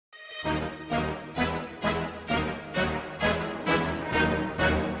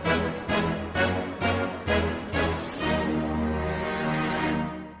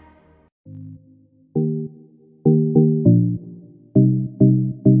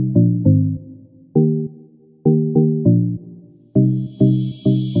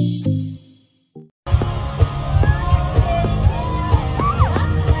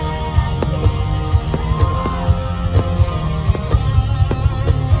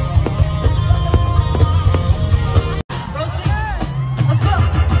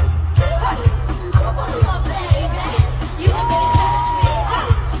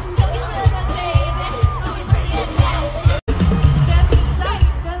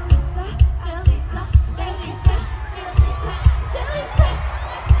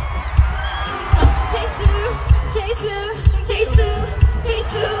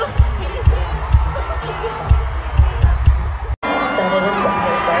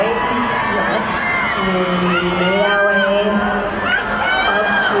made our way up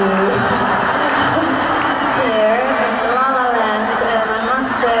to here in La La Land, and I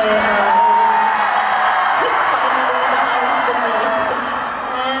must say, finally the highest for me.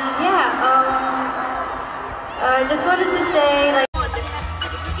 And yeah, I just wanted to say, like,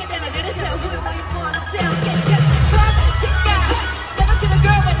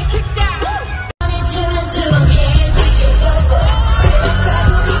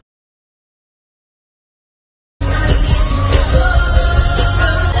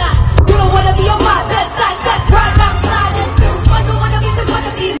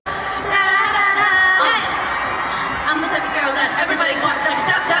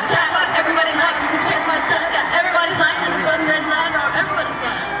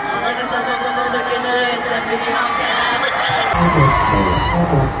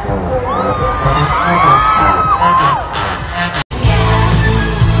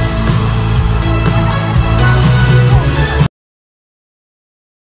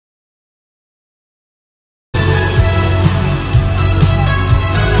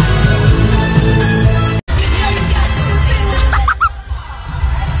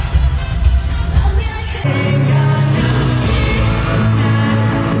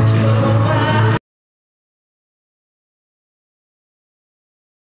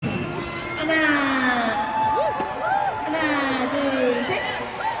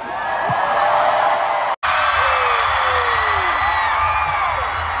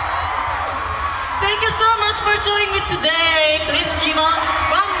 Thank you so much for joining me today. Please give a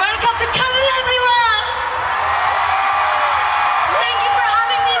warm welcome to Canada, everyone. Thank you for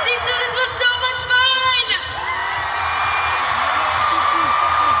having me, Jisoo. This was so much fun.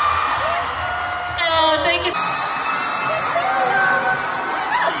 Thank you.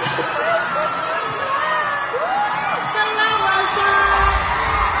 Hello, Elsa.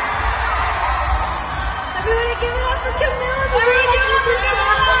 Everybody give it up for Camilla. Everybody give it up for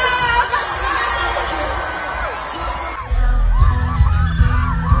Camilla.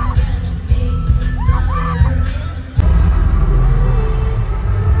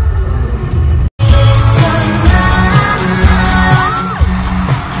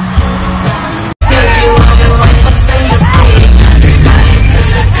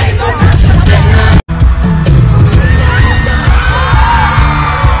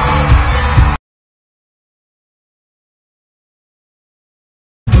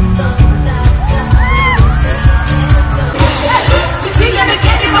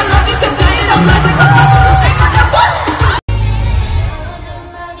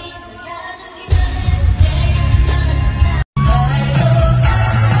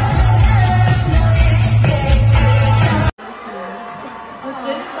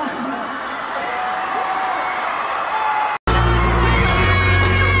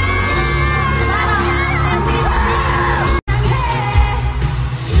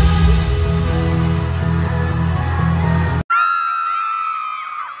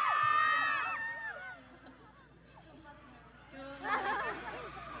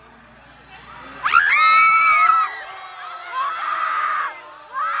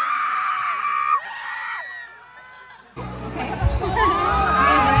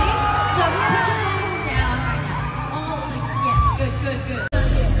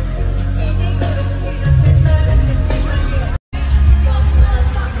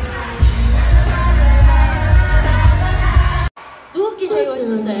 누구께 제일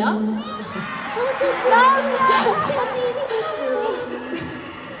멋있었어요?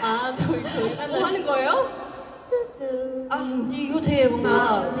 아, 저희 뭐 하는 거예요? 이거 되게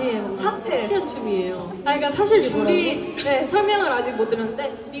뭔가 합체 춤이에요. 그러니까 사실 줄이 설명을 아직 못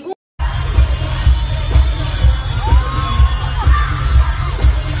들었는데 미국